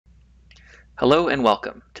Hello and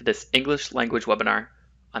welcome to this English language webinar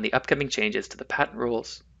on the upcoming changes to the patent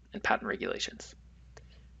rules and patent regulations.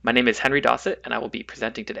 My name is Henry Dossett and I will be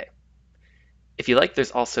presenting today. If you like,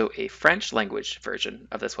 there's also a French language version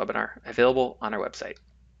of this webinar available on our website.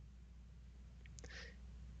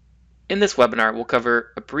 In this webinar, we'll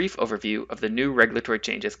cover a brief overview of the new regulatory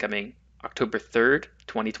changes coming October 3rd,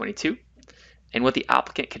 2022, and what the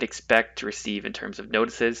applicant can expect to receive in terms of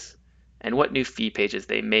notices and what new fee pages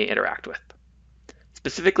they may interact with.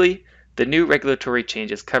 Specifically, the new regulatory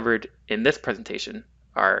changes covered in this presentation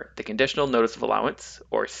are the Conditional Notice of Allowance,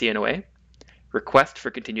 or CNOA, Request for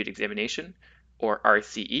Continued Examination, or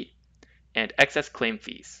RCE, and Excess Claim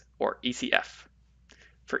Fees, or ECF.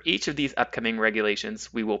 For each of these upcoming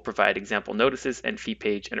regulations, we will provide example notices and fee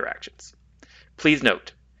page interactions. Please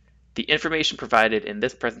note, the information provided in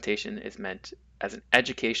this presentation is meant as an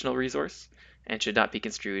educational resource and should not be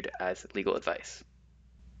construed as legal advice.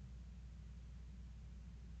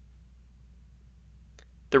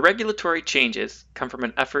 The regulatory changes come from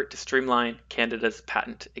an effort to streamline Canada's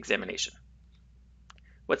patent examination.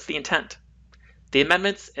 What's the intent? The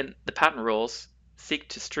amendments in the patent rules seek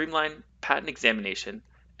to streamline patent examination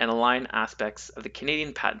and align aspects of the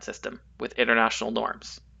Canadian patent system with international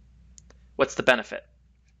norms. What's the benefit?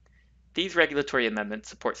 These regulatory amendments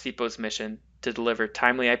support CIPO's mission to deliver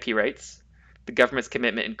timely IP rights, the government's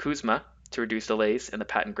commitment in CUSMA to reduce delays in the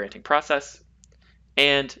patent granting process,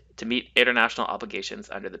 and to meet international obligations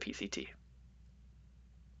under the PCT.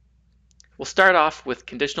 We'll start off with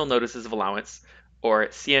Conditional Notices of Allowance, or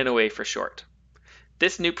CNOA for short.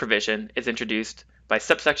 This new provision is introduced by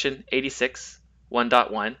subsection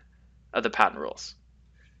 86(1.1) of the patent rules.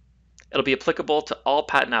 It'll be applicable to all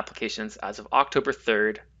patent applications as of October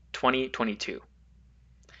 3rd, 2022.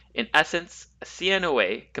 In essence, a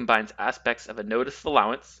CNOA combines aspects of a Notice of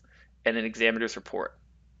Allowance and an examiner's report.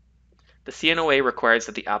 The CNOA requires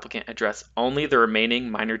that the applicant address only the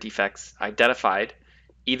remaining minor defects identified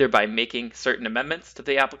either by making certain amendments to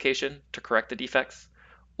the application to correct the defects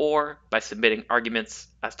or by submitting arguments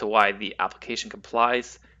as to why the application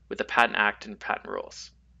complies with the Patent Act and patent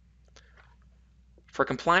rules. For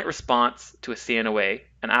compliant response to a CNOA,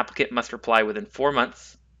 an applicant must reply within 4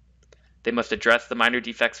 months. They must address the minor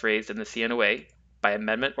defects raised in the CNOA by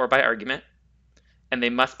amendment or by argument, and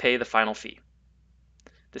they must pay the final fee.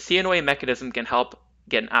 The CNOA mechanism can help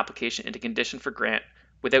get an application into condition for grant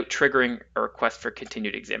without triggering a request for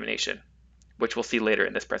continued examination, which we'll see later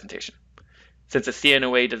in this presentation, since a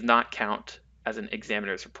CNOA does not count as an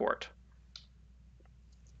examiner's report.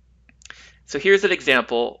 So here's an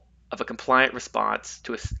example of a compliant response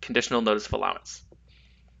to a Conditional Notice of Allowance.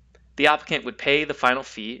 The applicant would pay the final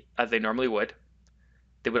fee as they normally would.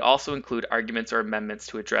 They would also include arguments or amendments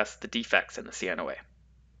to address the defects in the CNOA.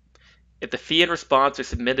 If the fee and response are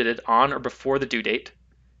submitted on or before the due date,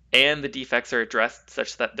 and the defects are addressed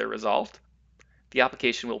such that they're resolved, the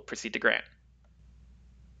application will proceed to grant.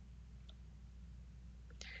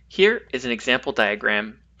 Here is an example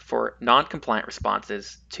diagram for non-compliant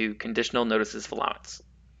responses to Conditional Notices of Allowance.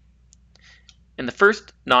 In the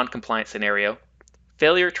first non-compliant scenario,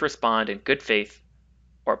 failure to respond in good faith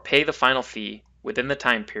or pay the final fee within the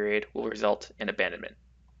time period will result in abandonment.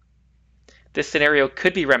 This scenario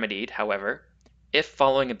could be remedied, however, if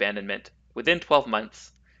following abandonment within 12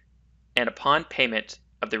 months and upon payment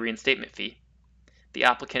of the reinstatement fee, the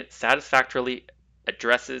applicant satisfactorily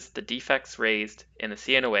addresses the defects raised in the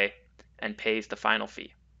CNOA and pays the final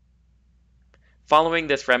fee. Following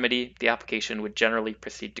this remedy, the application would generally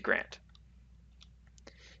proceed to grant.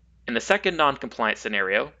 In the second non-compliant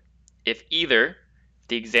scenario, if either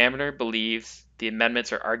the examiner believes the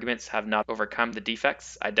amendments or arguments have not overcome the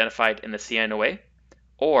defects identified in the CNOA,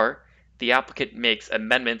 or the applicant makes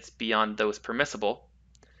amendments beyond those permissible,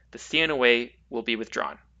 the CNOA will be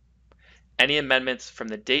withdrawn. Any amendments from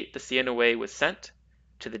the date the CNOA was sent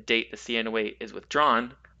to the date the CNOA is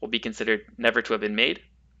withdrawn will be considered never to have been made,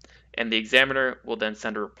 and the examiner will then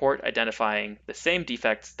send a report identifying the same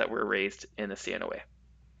defects that were raised in the CNOA.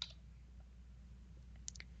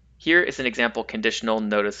 Here is an example Conditional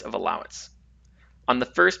Notice of Allowance. On the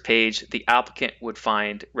first page, the applicant would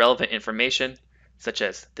find relevant information such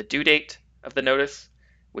as the due date of the notice,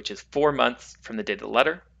 which is 4 months from the date of the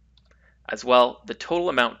letter. As well, the total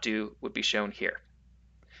amount due would be shown here.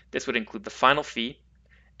 This would include the final fee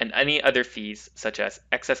and any other fees such as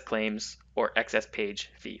excess claims or excess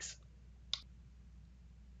page fees.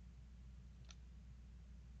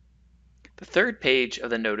 The third page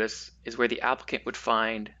of the notice is where the applicant would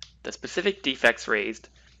find the specific defects raised,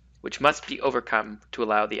 which must be overcome to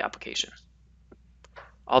allow the application.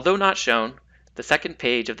 Although not shown, the The second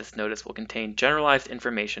page of this notice will contain generalized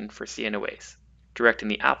information for CNOAs, directing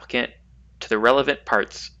the applicant to the relevant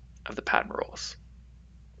parts of the patent rules.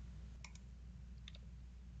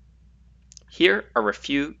 Here are a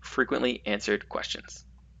few frequently answered questions.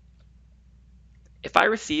 If I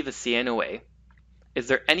receive a CNOA, is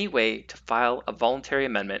there any way to file a voluntary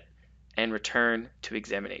amendment and return to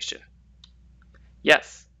examination?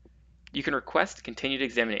 Yes, you can request continued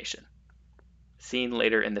examination, seen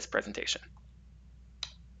later in this presentation.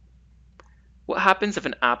 What happens if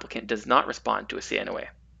an applicant does not respond to a CNOA?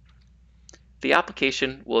 The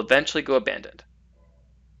application will eventually go abandoned.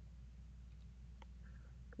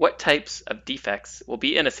 What types of defects will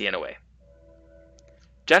be in a CNOA?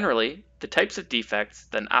 Generally, the types of defects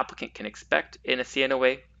that an applicant can expect in a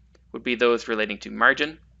CNOA would be those relating to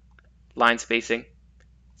margin, line spacing,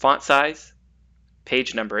 font size,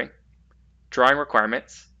 page numbering, drawing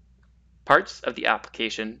requirements, parts of the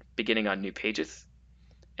application beginning on new pages,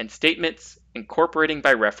 and statements incorporating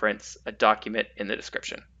by reference a document in the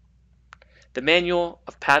description. The Manual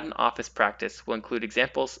of Patent Office Practice will include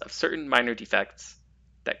examples of certain minor defects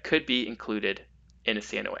that could be included in a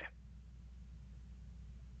CNOA.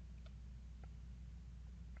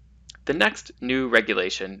 The next new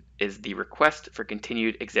regulation is the Request for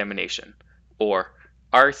Continued Examination, or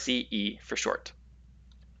RCE for short.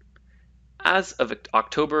 As of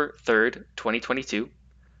October 3rd, 2022,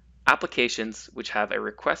 applications which have a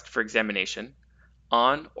request for examination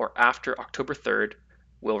on or after October 3rd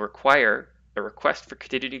will require a request for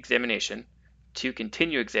continued examination to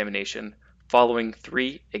continue examination following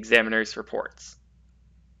 3 examiner's reports.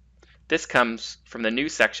 This comes from the new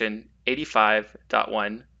section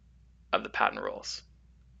 85.1 of the patent rules.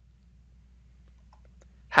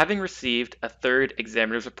 Having received a 3rd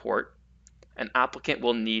examiner's report, an applicant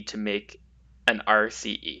will need to make an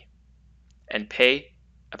RCE and pay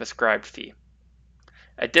a prescribed fee.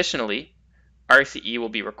 Additionally, RCE will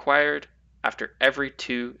be required after every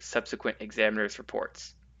 2 subsequent examiner's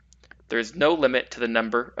reports. There is no limit to the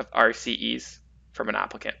number of RCEs from an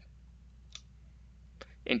applicant.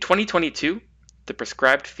 In 2022, the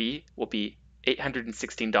prescribed fee will be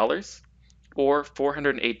 $816 or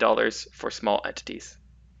 $408 for small entities.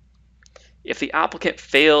 If the applicant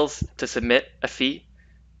fails to submit a fee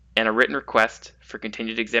and a written request for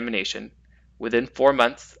continued examination within 4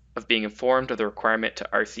 months of being informed of the requirement to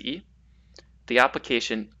RCE, the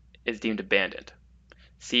application is deemed abandoned.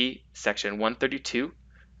 See Section 132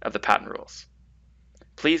 of the patent rules.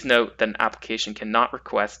 Please note that an application cannot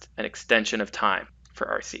request an extension of time for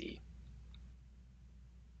RCE.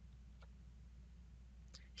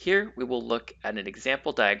 Here we will look at an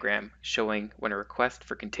example diagram showing when a request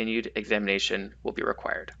for continued examination will be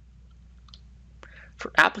required.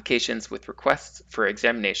 For applications with requests for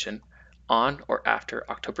examination on or after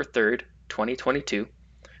October 3rd, 2022,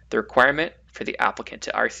 the requirement for the applicant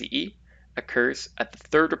to RCE occurs at the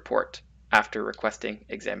 3rd report after requesting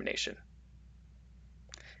examination.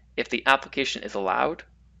 If the application is allowed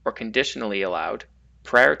or conditionally allowed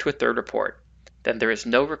prior to a 3rd report, then there is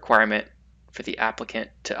no requirement for the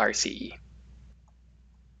applicant to RCE.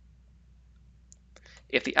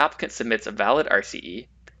 If the applicant submits a valid RCE,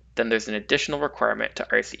 then there's an additional requirement to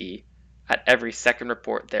RCE at every 2nd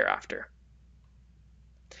report thereafter.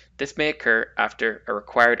 This may occur after a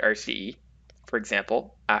required RCE, for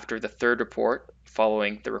example, after the 3rd report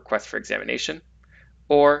following the request for examination,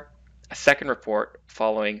 or a 2nd report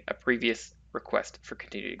following a previous request for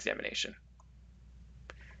continued examination.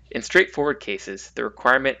 In straightforward cases, the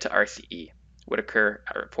requirement to RCE would occur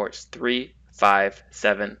at reports 3, 5,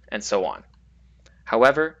 7, and so on.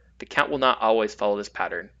 However, the count will not always follow this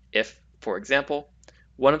pattern if, for example,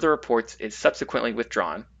 one of the reports is subsequently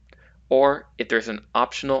withdrawn, or if there's an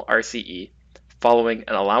optional RCE following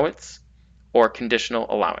an allowance or conditional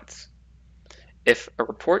allowance. If a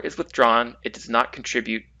report is withdrawn, it does not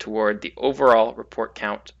contribute toward the overall report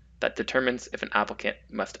count that determines if an applicant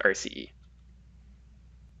must RCE.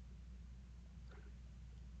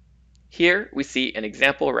 Here we see an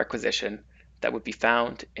example requisition that would be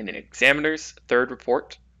found in an examiner's 3rd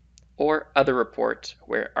report or other report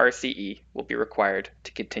where RCE will be required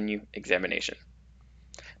to continue examination.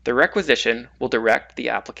 The requisition will direct the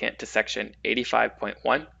applicant to Section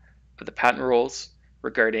 85.1 of the patent rules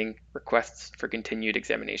regarding requests for continued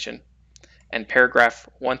examination and paragraph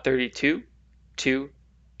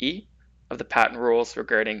 132(2)(e) of the patent rules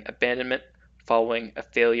regarding abandonment following a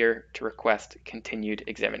failure to request continued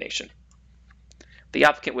examination. The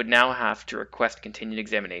applicant would now have to request continued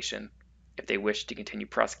examination if they wish to continue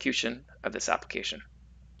prosecution of this application.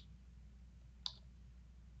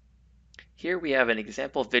 Here we have an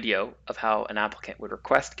example video of how an applicant would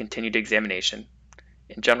request continued examination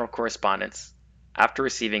in general correspondence after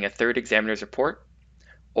receiving a third examiner's report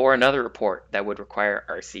or another report that would require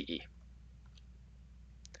RCE.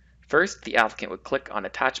 First, the applicant would click on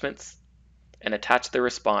Attachments and attach their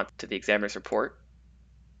response to the examiner's report.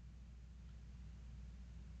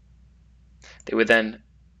 They would then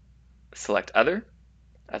select Other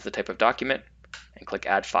as the type of document and click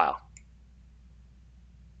Add File.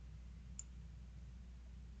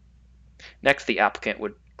 Next, the applicant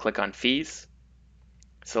would click on Fees,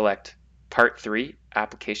 select Part 3,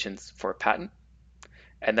 Applications for a Patent,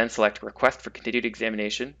 and then select Request for Continued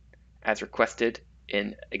Examination as requested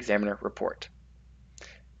in Examiner Report.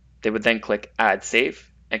 They would then click Add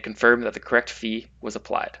Save and confirm that the correct fee was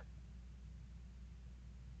applied.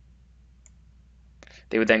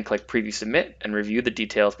 They would then click Preview Submit and review the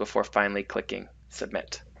details before finally clicking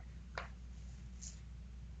Submit.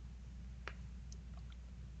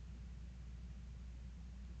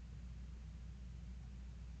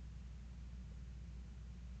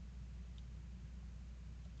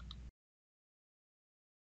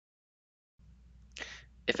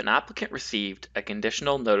 If an applicant received a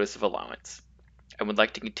conditional notice of allowance and would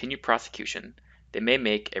like to continue prosecution, they may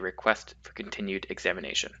make a request for continued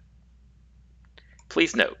examination.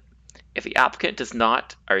 Please note, if the applicant does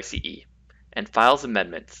not RCE and files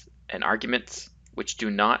amendments and arguments which do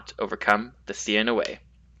not overcome the CNOA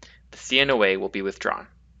will be withdrawn,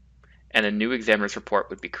 and a new examiner's report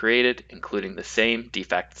would be created including the same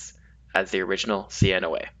defects as the original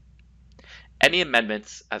CNOA. Any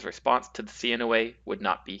amendments as response to the CNOA would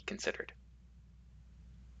not be considered.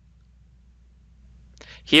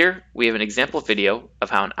 Here we have an example video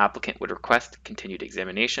of how an applicant would request continued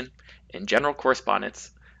examination in general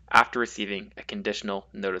correspondence after receiving a conditional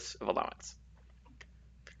notice of allowance.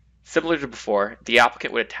 Similar to before, the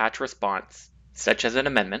applicant would attach a response such as an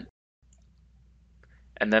amendment,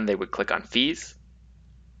 and then they would click on Fees.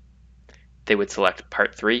 They would select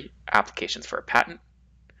Part 3, Applications for a Patent,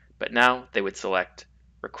 but now they would select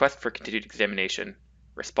Request for Continued Examination,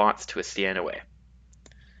 Response to a CNOA.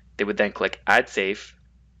 They would then click Add Save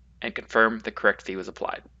and confirm the correct fee was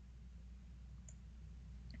applied.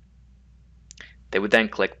 They would then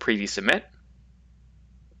click Preview Submit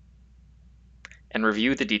and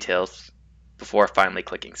review the details before finally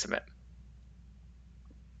clicking Submit.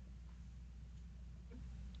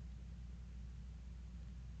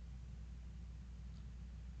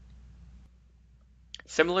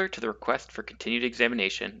 Similar to the request for continued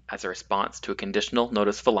examination as a response to a conditional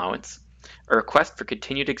notice of allowance, a request for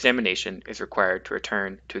continued examination is required to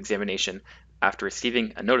return to examination after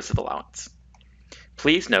receiving a notice of allowance.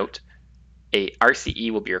 Please note, a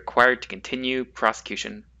RCE will be required to continue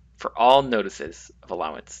prosecution for all notices of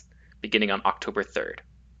allowance beginning on October 3rd.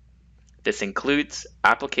 This includes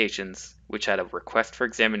applications which had a request for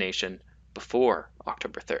examination before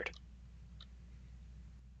October 3rd.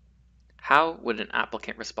 How would an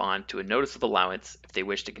applicant respond to a notice of allowance if they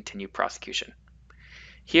wish to continue prosecution?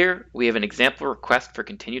 Here we have an example request for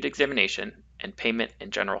continued examination and payment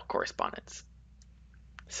in general correspondence.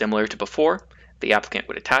 Similar to before, the applicant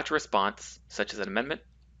would attach a response, such as an amendment,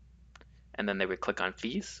 and then they would click on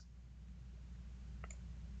Fees.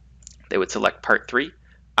 They would select Part 3,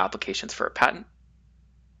 Applications for a Patent,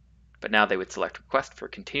 but now they would select Request for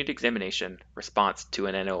Continued Examination, Response to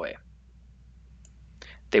an NOA.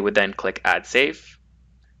 They would then click Add Save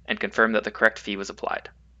and confirm that the correct fee was applied.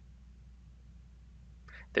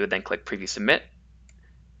 They would then click Preview Submit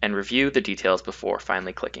and review the details before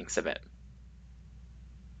finally clicking Submit.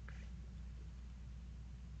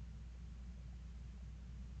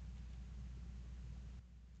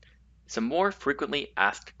 Some more frequently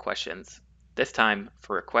asked questions, this time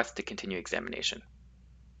for request to continue examination.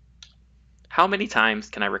 How many times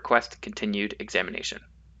can I request continued examination?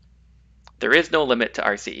 There is no limit to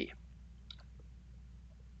RCE.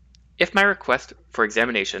 If my request for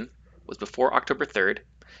examination was before October 3rd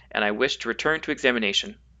and I wish to return to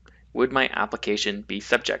examination, would my application be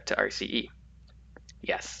subject to RCE?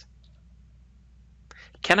 Yes.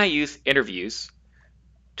 Can I use interviews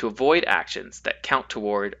to avoid actions that count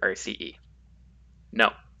toward RCE?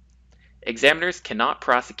 No. Examiners cannot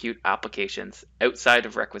prosecute applications outside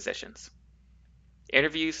of requisitions.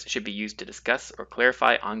 Interviews should be used to discuss or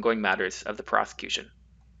clarify ongoing matters of the prosecution.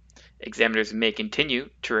 Examiners may continue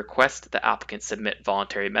to request the applicant submit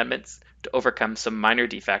voluntary amendments to overcome some minor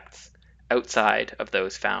defects outside of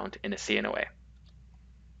those found in a CNOA.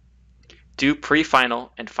 Do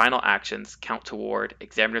pre-final and final actions count toward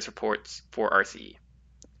examiners' reports for RCE?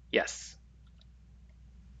 Yes.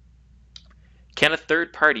 Can a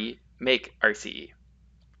third party make RCE?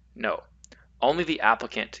 No. only the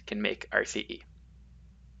applicant can make RCE.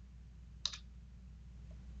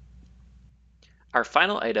 Our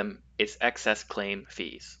final item is excess claim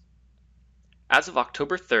fees. As of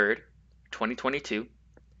October 3rd, 2022,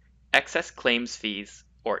 excess claims fees,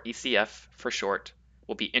 or ECF for short,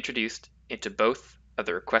 will be introduced into both of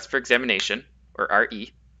the request for examination, or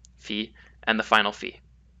RE, fee and the final fee.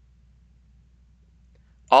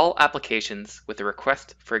 All applications with a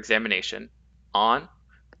request for examination on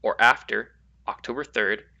or after October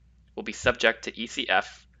 3rd will be subject to ECF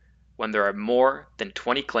when there are more than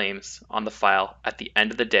 20 claims on the file at the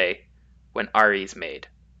end of the day when RE is made.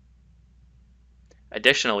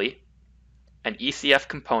 Additionally, an ECF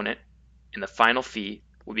component in the final fee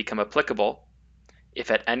will become applicable if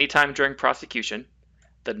at any time during prosecution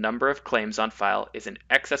the number of claims on file is in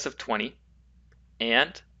excess of 20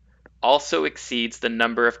 and also exceeds the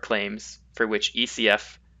number of claims for which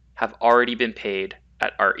ECF have already been paid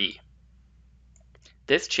at RE.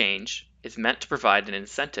 This change is meant to provide an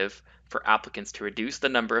incentive for applicants to reduce the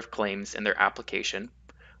number of claims in their application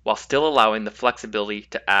while still allowing the flexibility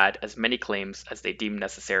to add as many claims as they deem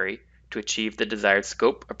necessary to achieve the desired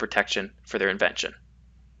scope of protection for their invention.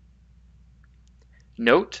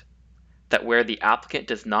 Note that where the applicant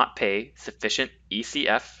does not pay sufficient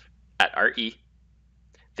ECF at RE,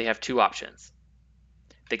 they have two options.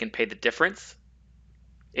 They can pay the difference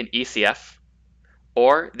in ECF,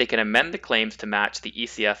 or they can amend the claims to match the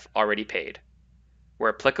ECF already paid.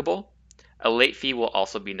 Where applicable, a late fee will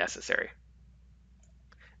also be necessary.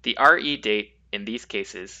 The RE date in these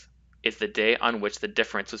cases is the day on which the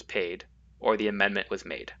difference was paid or the amendment was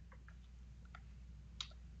made.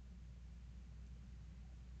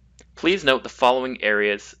 Please note the following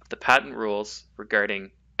areas of the patent rules regarding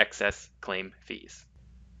excess claim fees.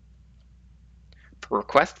 For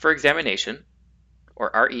request for examination, or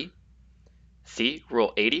RE, see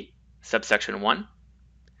Rule 80, subsection 1,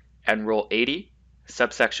 and Rule 80,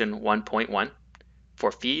 subsection 1.1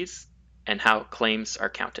 for fees and how claims are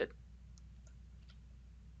counted.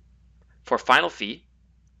 For final fee,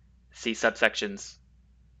 see subsections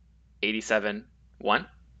 87.1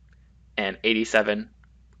 and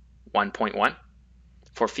 87.1.1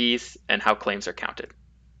 for fees and how claims are counted.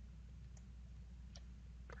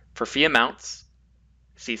 For fee amounts,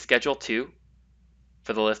 see Schedule 2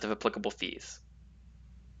 for the list of applicable fees.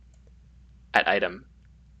 At item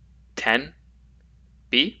 10B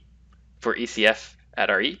for ECF at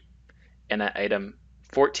RE, and at item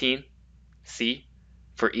 14C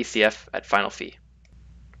for ECF at final fee.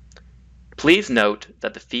 Please note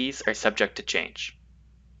that the fees are subject to change.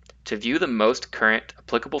 To view the most current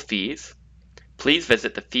applicable fees, please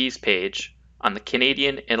visit the fees page on the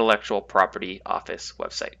Canadian Intellectual Property Office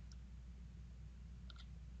website.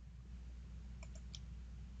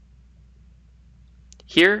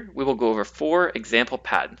 Here we will go over 4 example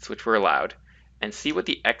patents which were allowed and see what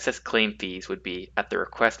the excess claim fees would be at the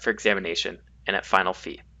request for examination and at final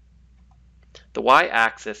fee. The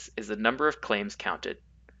y-axis is the number of claims counted,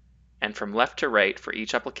 and from left to right for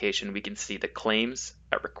each application we can see the claims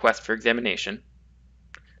at request for examination,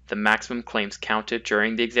 the maximum claims counted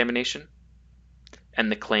during the examination,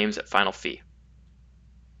 and the claims at final fee.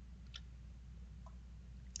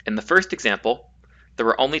 In the first example, there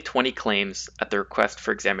were only 20 claims at the request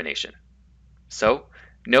for examination, so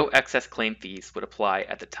no excess claim fees would apply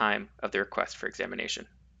at the time of the request for examination.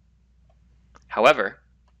 However,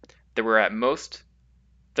 there were at most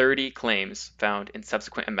 30 claims found in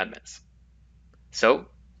subsequent amendments, so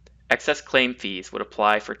excess claim fees would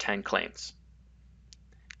apply for 10 claims.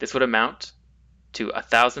 This would amount to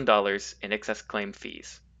 $1,000 in excess claim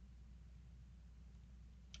fees.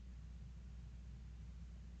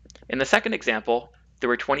 In the second example, there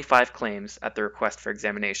were 25 claims at the request for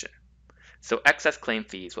examination, so excess claim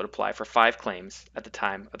fees would apply for 5 claims at the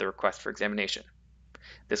time of the request for examination.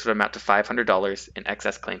 This would amount to $500 in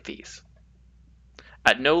excess claim fees.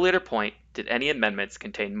 At no later point did any amendments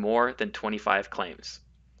contain more than 25 claims,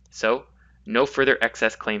 so no further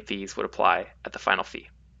excess claim fees would apply at the final fee.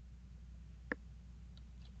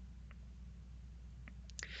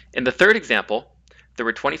 In the third example, there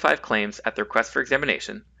were 25 claims at the request for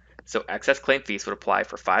examination, so excess claim fees would apply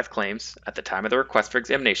for 5 claims at the time of the request for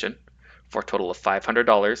examination, for a total of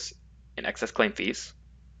 $500 in excess claim fees.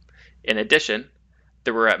 In addition,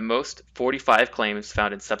 there were at most 45 claims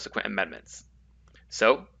found in subsequent amendments,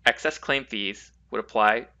 so excess claim fees would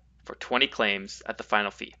apply for 20 claims at the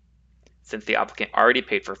final fee, since the applicant already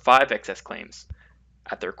paid for 5 excess claims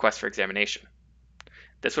at the request for examination.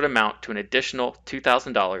 This would amount to an additional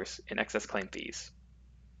 $2,000 in excess claim fees.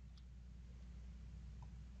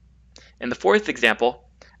 In the fourth example,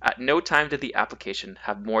 At no time did the application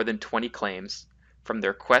have more than 20 claims from the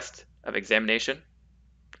request of examination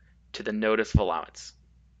to the notice of allowance.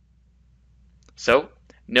 So,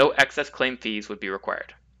 no excess claim fees would be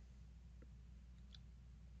required.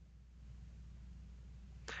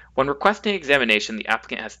 When requesting examination, the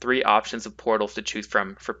applicant has 3 options of portals to choose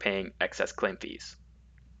from for paying excess claim fees: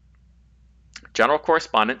 general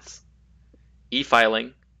correspondence,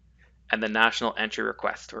 e-filing, and the National Entry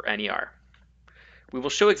Request, or NER. We will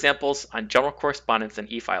show examples on general correspondence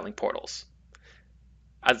and e-filing portals.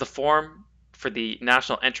 As the form for the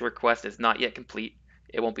National Entry Request is not yet complete,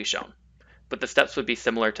 it won't be shown, but the steps would be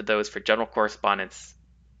similar to those for general correspondence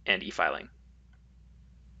and e-filing.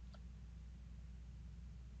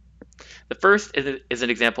 The first is an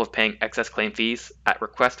example of paying excess claim fees at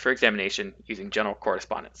request for examination using general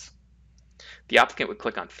correspondence. The applicant would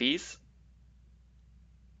click on Fees.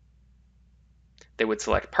 They would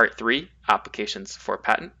select Part 3, Applications for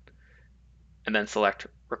Patent, and then select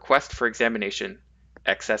Request for Examination,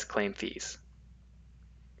 Excess Claim Fees.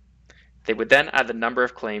 They would then add the number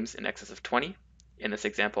of claims in excess of 20, in this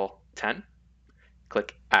example 10,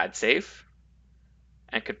 click Add Save,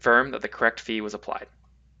 and confirm that the correct fee was applied.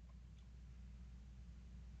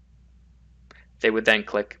 They would then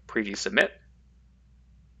click Preview Submit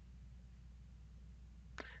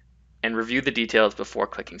and review the details before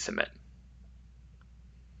clicking Submit.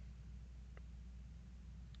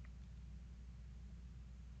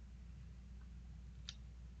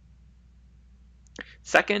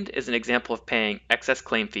 Second is an example of paying excess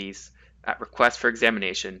claim fees at request for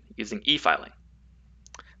examination using e-filing.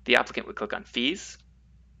 The applicant would click on Fees,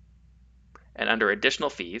 and under Additional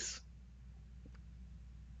Fees,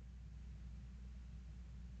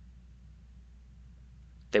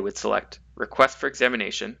 they would select Request for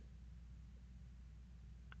Examination,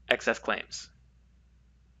 Excess Claims.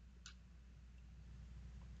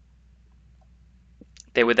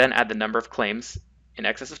 They would then add the number of claims in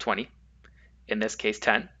excess of 20, in this case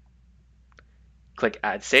 10, click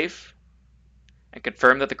Add Save, and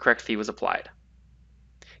confirm that the correct fee was applied.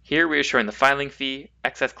 Here we are showing the filing fee,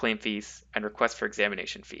 excess claim fees, and request for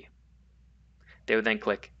examination fee. They would then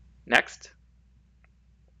click Next.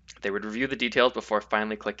 They would review the details before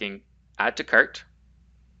finally clicking Add to Cart.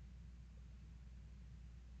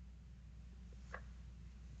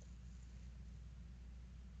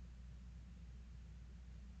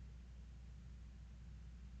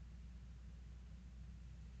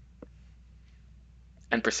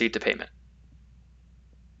 And proceed to payment.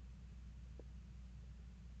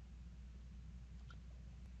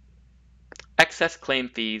 Excess claim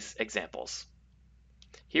fees examples.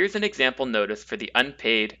 Here's an example notice for the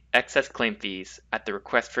unpaid excess claim fees at the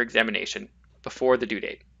request for examination before the due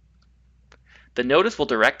date. The notice will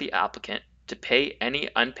direct the applicant to pay any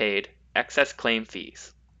unpaid excess claim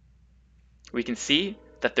fees. We can see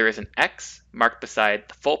that there is an X marked beside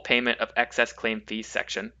the full payment of excess claim fees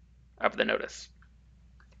section of the notice.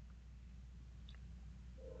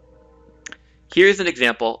 Here is an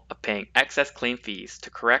example of paying excess claim fees to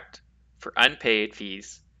correct for unpaid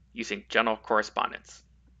fees using general correspondence.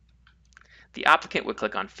 The applicant would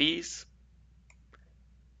click on Fees,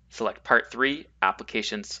 select Part 3,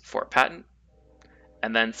 Applications for Patent,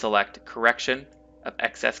 and then select Correction of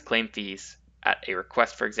Excess Claim Fees at a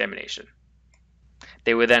request for examination.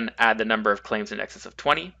 They would then add the number of claims in excess of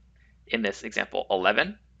 20, in this example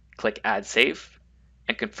 11, click Add Save,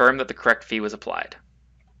 and confirm that the correct fee was applied.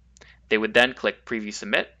 They would then click Preview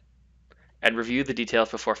Submit and review the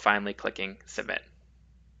details before finally clicking Submit.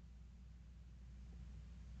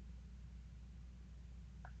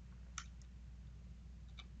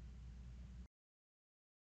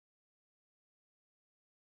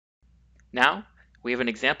 Now, we have an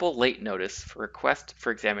example late notice for request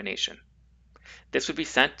for examination. This would be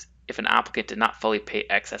sent if an applicant did not fully pay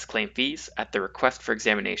excess claim fees at the request for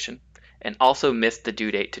examination and also missed the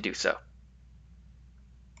due date to do so.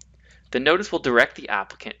 The notice will direct the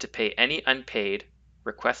applicant to pay any unpaid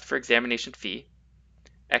request for examination fee,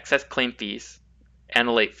 excess claim fees, and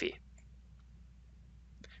a late fee.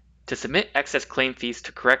 To submit excess claim fees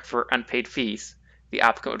to correct for unpaid fees, the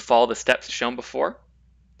applicant would follow the steps shown before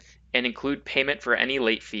and include payment for any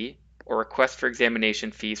late fee or request for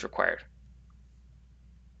examination fees required.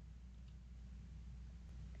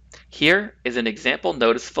 Here is an example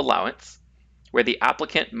notice of allowance where the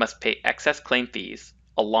applicant must pay excess claim fees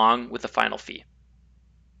along with the final fee.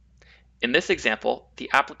 In this example, the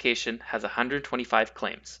application has 125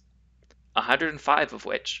 claims, 105 of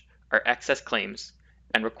which are excess claims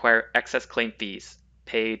and require excess claim fees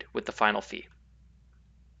paid with the final fee.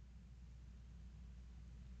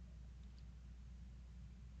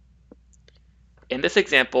 In this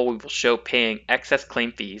example, we will show paying excess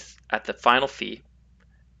claim fees at the final fee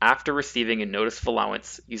after receiving a notice of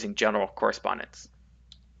allowance using general correspondence.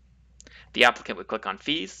 The applicant would click on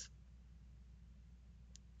Fees,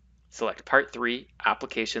 select Part 3,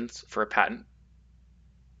 Applications for a Patent,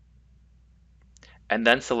 and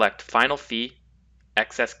then select Final Fee,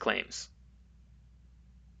 Excess Claims.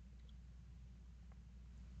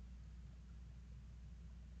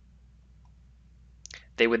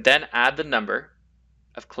 They would then add the number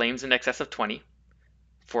of claims in excess of 20,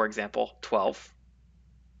 for example, 12.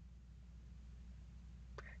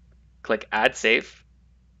 Click Add Save,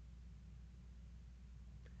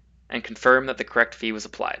 and confirm that the correct fee was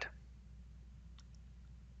applied.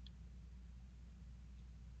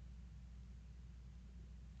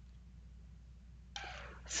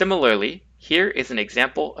 Similarly, here is an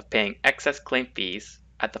example of paying excess claim fees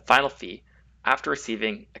at the final fee after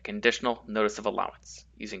receiving a conditional notice of allowance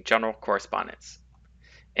using general correspondence.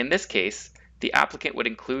 In this case, the applicant would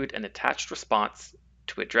include an attached response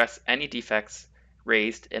to address any defects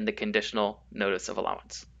raised in the conditional notice of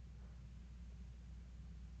allowance.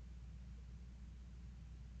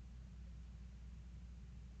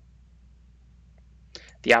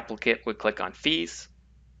 The applicant would click on Fees,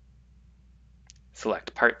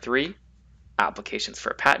 select Part 3, Applications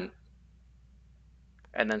for a Patent,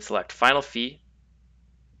 and then select Final Fee,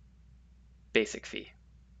 Basic Fee.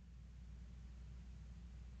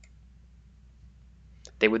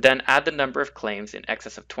 They would then add the number of claims in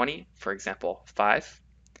excess of 20, for example, 5,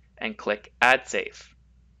 and click Add Save.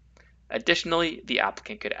 Additionally, the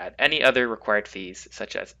applicant could add any other required fees,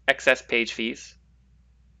 such as excess page fees,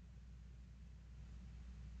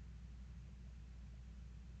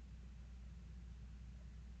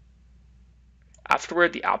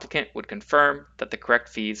 Afterward, the applicant would confirm that the correct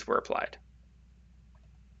fees were applied.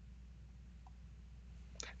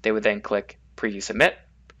 They would then click Preview Submit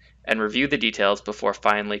and review the details before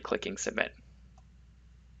finally clicking Submit.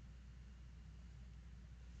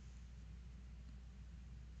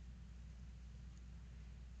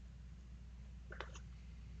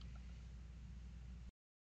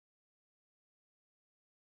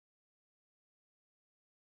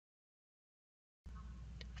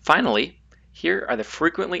 Finally, here are the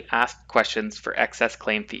frequently asked questions for excess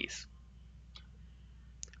claim fees.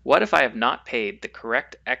 What if I have not paid the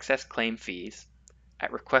correct excess claim fees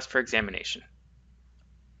at request for examination?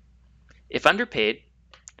 If underpaid,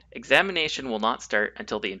 examination will not start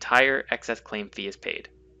until the entire excess claim fee is paid.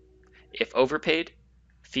 If overpaid,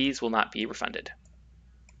 fees will not be refunded.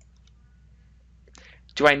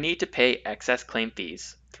 Do I need to pay excess claim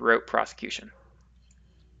fees throughout prosecution?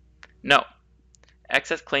 No.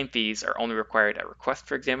 Excess claim fees are only required at request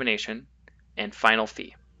for examination and final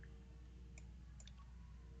fee.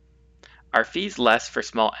 Are fees less for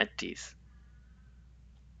small entities?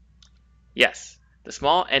 Yes, the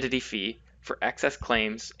small entity fee for excess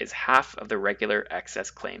claims is half of the regular excess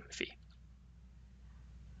claim fee.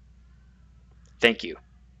 Thank you.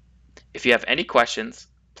 If you have any questions,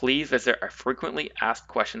 please visit our frequently asked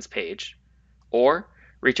questions page or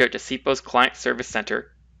reach out to CIPO's Client Service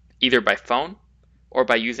Center either by phone or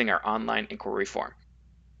by using our online inquiry form.